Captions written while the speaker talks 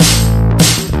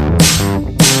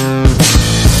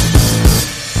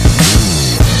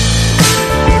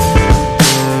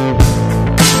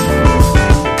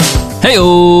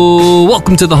Heyo!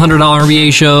 Welcome to the $100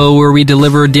 MBA show, where we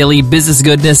deliver daily business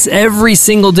goodness every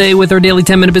single day with our daily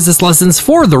 10-minute business lessons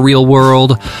for the real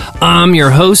world. I'm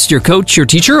your host, your coach, your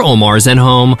teacher, Omar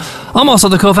Zenhom. I'm also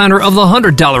the co-founder of the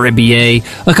 $100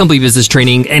 MBA, a complete business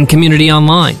training and community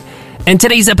online. And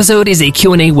today's episode is a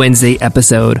Q&A Wednesday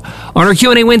episode. On our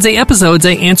Q&A Wednesday episodes,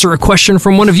 I answer a question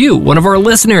from one of you, one of our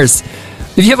listeners.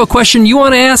 If you have a question you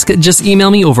want to ask, just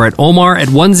email me over at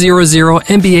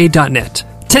omar@100mba.net.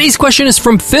 Today's question is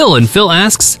from Phil, and Phil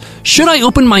asks, should I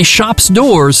open my shop's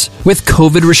doors with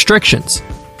COVID restrictions?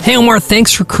 Hey Omar,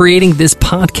 thanks for creating this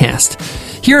podcast.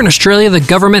 Here in Australia, the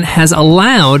government has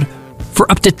allowed for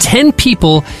up to 10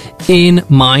 people in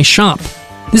my shop.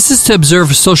 This is to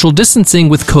observe social distancing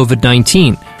with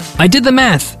COVID-19. I did the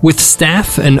math. With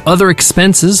staff and other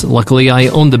expenses, luckily I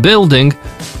own the building,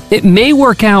 it may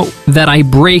work out that I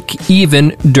break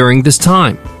even during this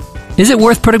time. Is it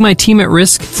worth putting my team at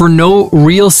risk for no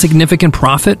real significant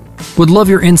profit? Would love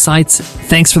your insights.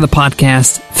 Thanks for the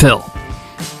podcast, Phil.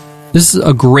 This is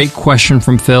a great question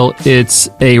from Phil. It's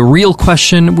a real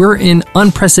question. We're in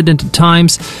unprecedented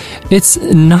times. It's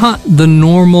not the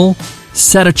normal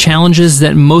set of challenges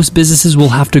that most businesses will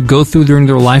have to go through during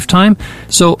their lifetime.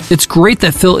 So it's great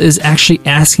that Phil is actually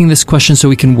asking this question so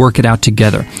we can work it out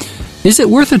together. Is it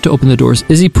worth it to open the doors?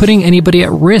 Is he putting anybody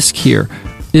at risk here?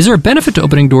 Is there a benefit to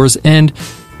opening doors, and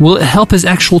will it help his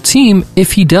actual team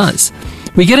if he does?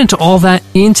 We get into all that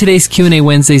in today's Q&A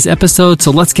Wednesdays episode,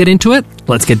 so let's get into it.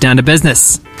 Let's get down to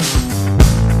business.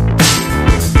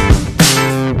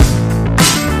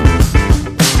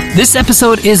 This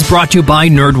episode is brought to you by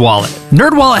NerdWallet.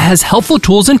 NerdWallet has helpful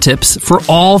tools and tips for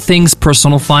all things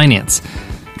personal finance.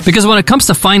 Because when it comes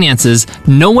to finances,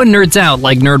 no one nerds out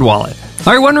like NerdWallet.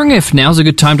 Are you wondering if now's a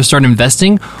good time to start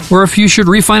investing, or if you should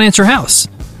refinance your house?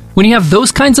 When you have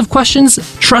those kinds of questions,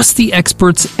 trust the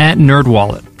experts at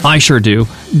NerdWallet. I sure do,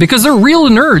 because they're real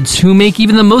nerds who make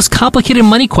even the most complicated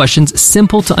money questions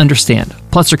simple to understand.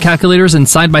 Plus, their calculators and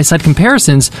side-by-side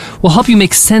comparisons will help you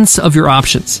make sense of your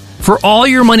options. For all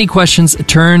your money questions,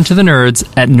 turn to the nerds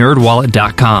at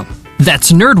nerdwallet.com.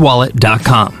 That's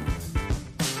nerdwallet.com.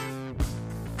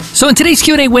 So in today's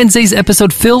Q&A Wednesdays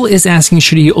episode, Phil is asking,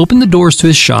 should he open the doors to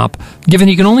his shop, given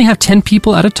he can only have 10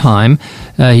 people at a time?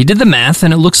 He did the math,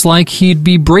 and it looks like he'd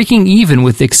be breaking even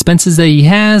with the expenses that he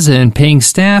has and paying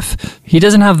staff. He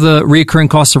doesn't have the recurring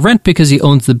cost of rent because he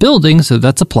owns the building, so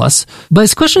that's a plus. But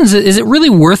his question is it really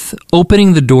worth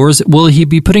opening the doors? Will he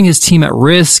be putting his team at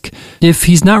risk if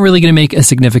he's not really going to make a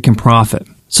significant profit?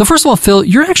 So first of all, Phil,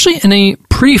 you're actually in a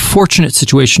pretty fortunate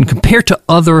situation compared to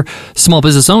other small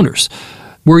business owners,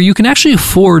 where you can actually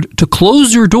afford to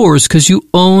close your doors because you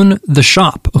own the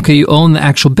shop. Okay, you own the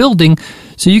actual building,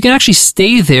 so you can actually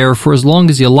stay there for as long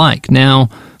as you like. Now,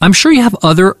 I'm sure you have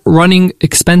other running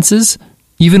expenses,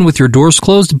 even with your doors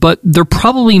closed, but they're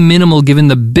probably minimal given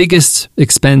the biggest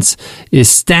expense is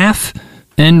staff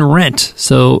and rent.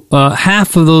 So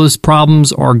half of those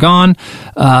problems are gone.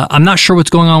 I'm not sure what's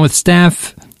going on with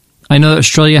staff. I know that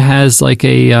Australia has like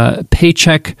a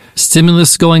paycheck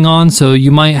stimulus going on, so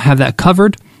you might have that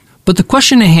covered. But the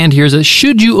question at hand here is that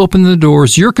should you open the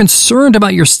doors? You're concerned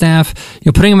about your staff,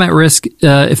 putting them at risk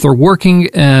if they're working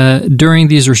during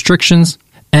these restrictions.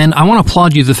 And I want to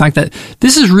applaud you for the fact that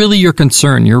this is really your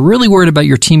concern. You're really worried about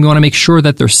your team. You want to make sure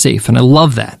that they're safe, and I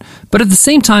love that. But at the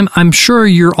same time, I'm sure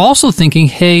you're also thinking,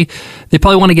 hey, they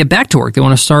probably want to get back to work. They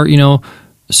want to start,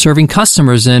 serving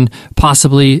customers and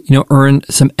possibly, earn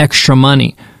some extra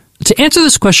money. To answer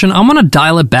this question, I'm going to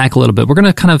dial it back a little bit. We're going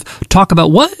to kind of talk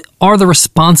about what are the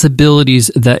responsibilities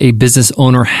that a business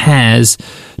owner has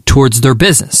towards their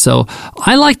business. So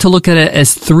I like to look at it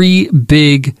as three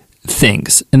big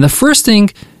things. And the first thing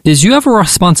is you have a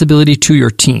responsibility to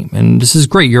your team. And this is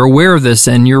great. You're aware of this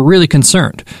and you're really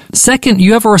concerned. Second,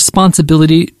 you have a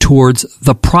responsibility towards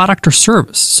the product or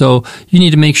service. So you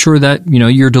need to make sure that,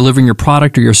 you're delivering your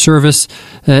product or your service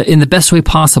in the best way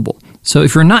possible. So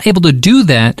if you're not able to do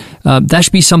that, that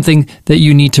should be something that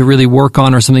you need to really work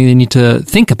on or something you need to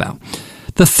think about.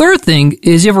 The third thing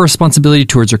is you have a responsibility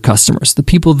towards your customers, the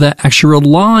people that actually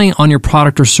rely on your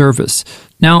product or service.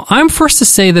 Now, I'm first to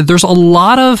say that there's a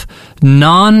lot of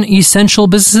non-essential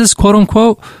businesses, quote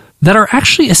unquote, that are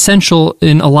actually essential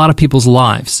in a lot of people's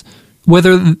lives.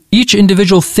 Whether each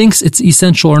individual thinks it's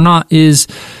essential or not is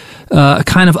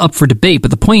kind of up for debate.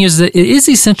 But the point is that it is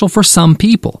essential for some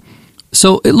people.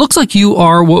 So it looks like you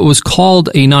are what was called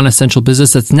a non-essential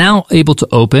business that's now able to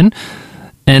open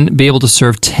and be able to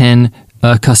serve 10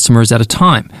 customers at a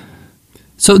time.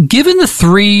 So given the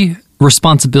three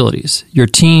responsibilities, your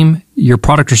team, your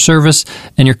product or service,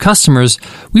 and your customers,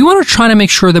 we want to try to make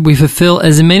sure that we fulfill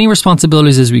as many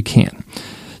responsibilities as we can.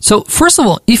 So first of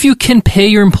all, if you can pay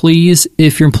your employees,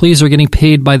 if your employees are getting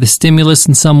paid by the stimulus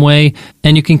in some way,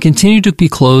 and you can continue to be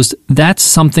closed, that's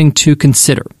something to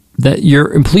consider. That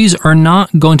your employees are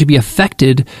not going to be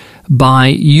affected by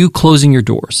you closing your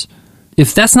doors.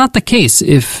 If that's not the case,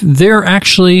 if they're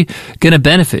actually going to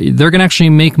benefit, they're going to actually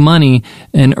make money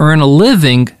and earn a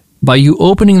living by you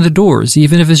opening the doors,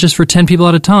 even if it's just for 10 people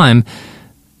at a time,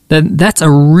 then that's a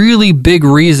really big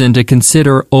reason to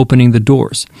consider opening the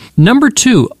doors. Number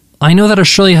 2, I know that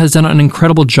Australia has done an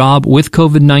incredible job with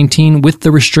COVID-19, with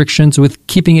the restrictions, with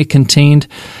keeping it contained.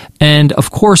 And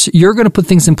of course, you're going to put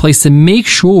things in place to make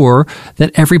sure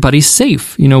that everybody's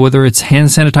safe. You know, whether it's hand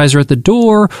sanitizer at the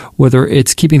door, whether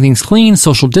it's keeping things clean,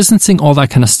 social distancing, all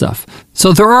that kind of stuff.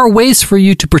 So there are ways for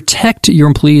you to protect your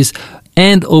employees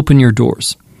and open your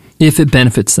doors if it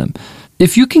benefits them.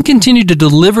 If you can continue to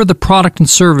deliver the product and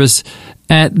service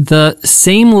at the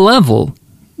same level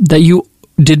that you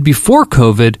did before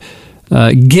COVID,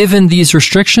 given these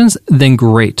restrictions, then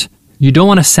great. You don't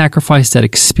want to sacrifice that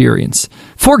experience.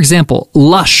 For example,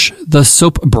 Lush, the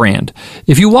soap brand.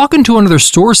 If you walk into one of their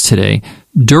stores today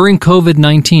during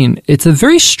COVID-19, it's a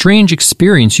very strange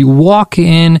experience. You walk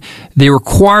in, they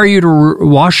require you to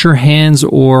wash your hands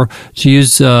or to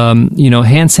use, hand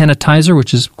sanitizer,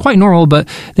 which is quite normal, but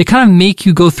they kind of make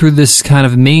you go through this kind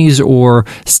of maze or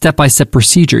step-by-step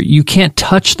procedure. You can't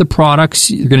touch the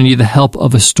products. You're going to need the help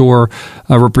of a store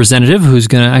representative who's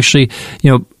going to actually,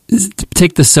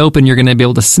 take the soap and you're going to be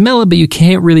able to smell it, but you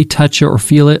can't really touch it or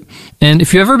feel it. And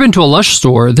if you've ever been to a Lush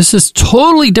store, this is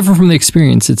totally different from the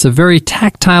experience. It's a very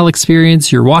tactile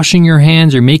experience. You're washing your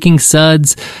hands, you're making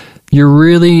suds, you're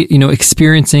really,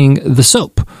 experiencing the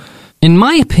soap. In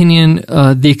my opinion,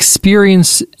 the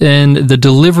experience and the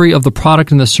delivery of the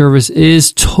product and the service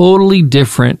is totally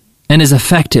different and is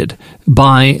affected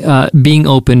by being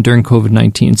open during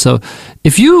COVID-19. So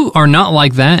if you are not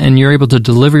like that and you're able to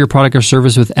deliver your product or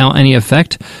service without any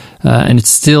effect, and it's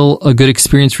still a good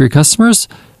experience for your customers,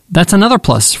 that's another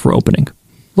plus for opening.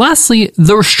 Lastly,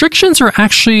 the restrictions are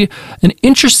actually an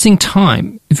interesting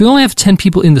time. If you only have 10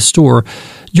 people in the store,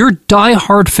 your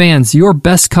die-hard fans, your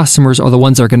best customers are the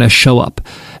ones that are going to show up.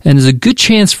 And there's a good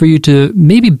chance for you to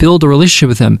maybe build a relationship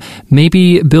with them,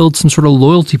 maybe build some sort of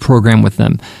loyalty program with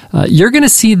them. You're going to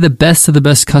see the best of the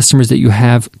best customers that you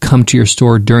have come to your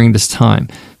store during this time.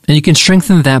 And you can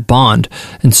strengthen that bond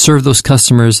and serve those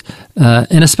customers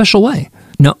in a special way.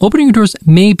 Now, opening your doors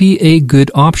may be a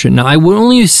good option. Now, I will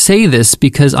only say this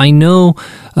because I know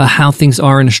how things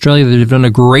are in Australia. They've done a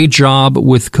great job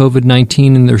with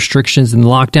COVID-19 and the restrictions and the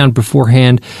lockdown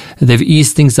beforehand. They've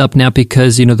eased things up now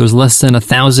because, there's less than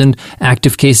 1,000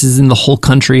 active cases in the whole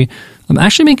country. I'm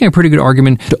actually making a pretty good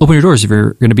argument to open your doors if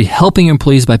you're going to be helping your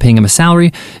employees by paying them a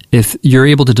salary, if you're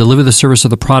able to deliver the service or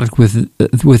the product with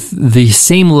the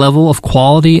same level of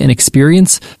quality and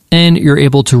experience, and you're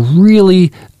able to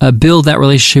really build that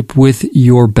relationship with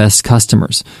your best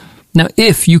customers. Now,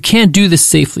 if you can't do this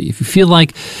safely, if you feel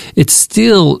like it's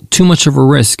still too much of a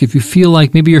risk, if you feel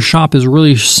like maybe your shop is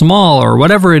really small or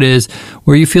whatever it is,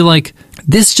 where you feel like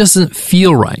this just doesn't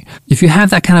feel right, if you have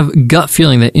that kind of gut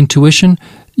feeling, that intuition,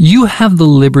 you have the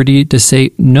liberty to say,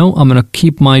 no, I'm going to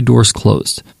keep my doors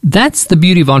closed. That's the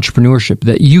beauty of entrepreneurship,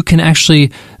 that you can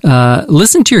actually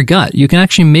listen to your gut. You can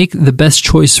actually make the best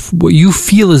choice for what you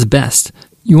feel is best.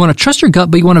 You want to trust your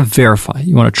gut, but you want to verify.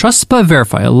 You want to trust but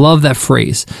verify. I love that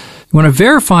phrase. You want to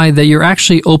verify that you're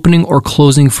actually opening or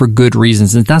closing for good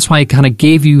reasons. And that's why I kind of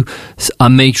gave you a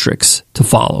matrix to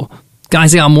follow.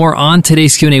 Guys, I got more on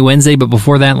today's Q&A Wednesday, but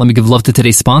before that, let me give love to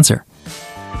today's sponsor.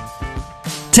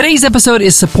 Today's episode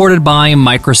is supported by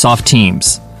Microsoft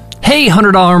Teams. Hey,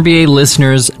 $100 MBA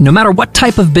listeners, no matter what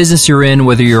type of business you're in,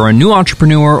 whether you're a new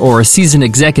entrepreneur or a seasoned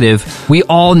executive, we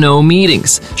all know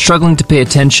meetings, struggling to pay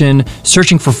attention,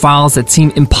 searching for files that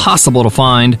seem impossible to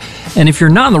find, and if you're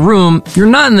not in the room, you're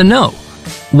not in the know.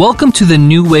 Welcome to the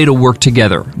new way to work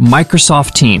together,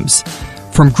 Microsoft Teams.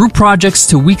 From group projects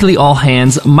to weekly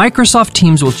all-hands, Microsoft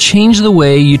Teams will change the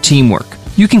way you teamwork.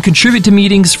 You can contribute to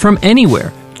meetings from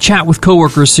anywhere, chat with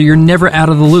coworkers so you're never out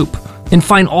of the loop, and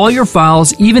find all your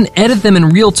files, even edit them in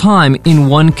real time in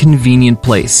one convenient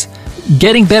place.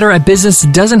 Getting better at business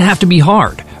doesn't have to be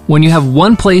hard. When you have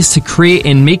one place to create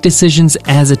and make decisions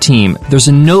as a team, there's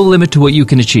no limit to what you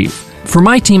can achieve. For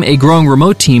my team, a growing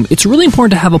remote team, it's really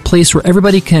important to have a place where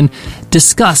everybody can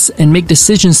discuss and make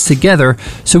decisions together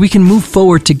so we can move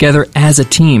forward together as a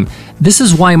team. This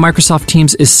is why Microsoft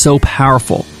Teams is so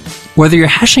powerful. Whether you're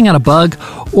hashing out a bug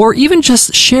or even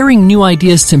just sharing new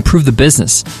ideas to improve the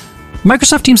business,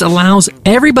 Microsoft Teams allows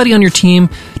everybody on your team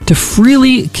to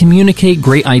freely communicate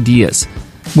great ideas.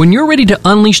 When you're ready to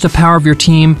unleash the power of your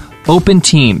team, Open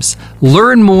Teams.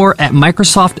 Learn more at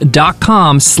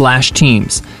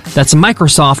Microsoft.com/Teams. That's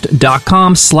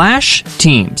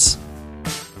Microsoft.com/Teams.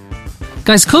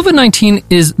 Guys, COVID-19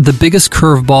 is the biggest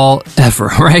curveball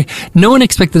ever, right? No one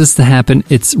expected this to happen.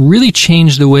 It's really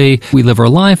changed the way we live our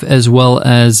life as well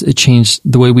as it changed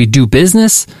the way we do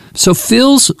business. So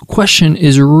Phil's question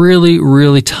is really,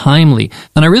 really timely.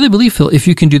 And I really believe, Phil, if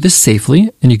you can do this safely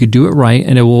and you could do it right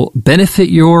and it will benefit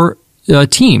your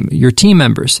team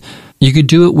members, you could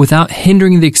do it without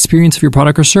hindering the experience of your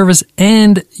product or service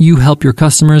and you help your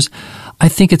customers, I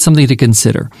think it's something to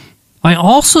consider. I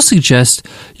also suggest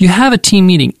you have a team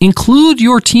meeting. Include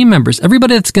your team members,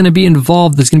 everybody that's going to be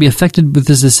involved, that's going to be affected with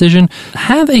this decision.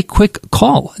 Have a quick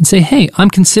call and say, hey, I'm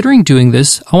considering doing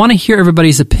this. I want to hear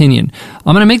everybody's opinion.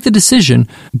 I'm going to make the decision,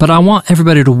 but I want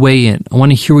everybody to weigh in. I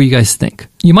want to hear what you guys think.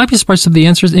 You might be surprised at the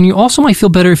answers, and you also might feel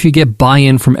better if you get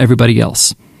buy-in from everybody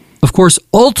else. Of course,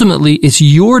 ultimately, it's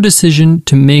your decision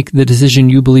to make the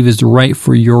decision you believe is right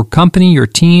for your company, your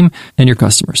team, and your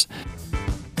customers.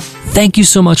 Thank you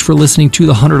so much for listening to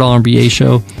the $100 MBA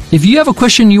Show. If you have a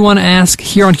question you want to ask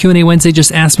here on Q&A Wednesday,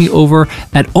 just ask me over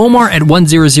at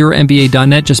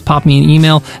omar@100mba.net. Just pop me an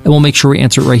email, and we'll make sure we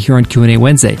answer it right here on Q&A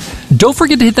Wednesday. Don't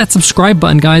forget to hit that subscribe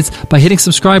button, guys. By hitting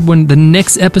subscribe when the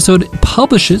next episode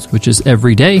publishes, which is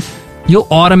every day, you'll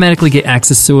automatically get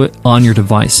access to it on your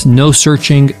device. No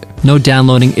searching, no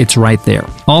downloading, it's right there.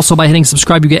 Also, by hitting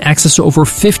subscribe, you get access to over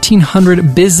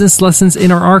 1,500 business lessons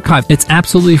in our archive. It's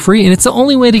absolutely free, and it's the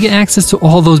only way to get access to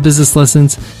all those business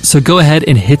lessons. So go ahead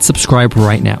and hit subscribe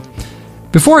right now.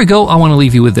 Before I go, I want to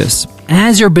leave you with this.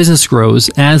 As your business grows,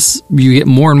 as you get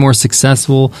more and more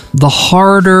successful, the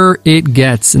harder it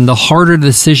gets and the harder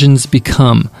decisions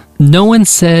become. No one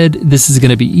said this is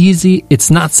going to be easy. It's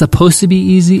not supposed to be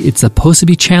easy. It's supposed to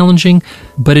be challenging,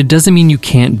 but it doesn't mean you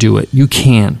can't do it. You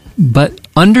can. But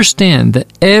understand that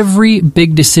every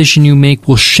big decision you make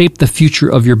will shape the future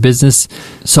of your business.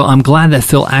 So I'm glad that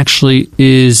Phil actually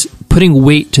is putting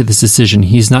weight to this decision.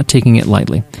 He's not taking it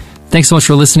lightly. Thanks so much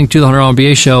for listening to the $100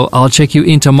 MBA Show. I'll check you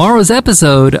in tomorrow's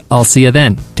episode. I'll see you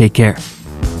then. Take care.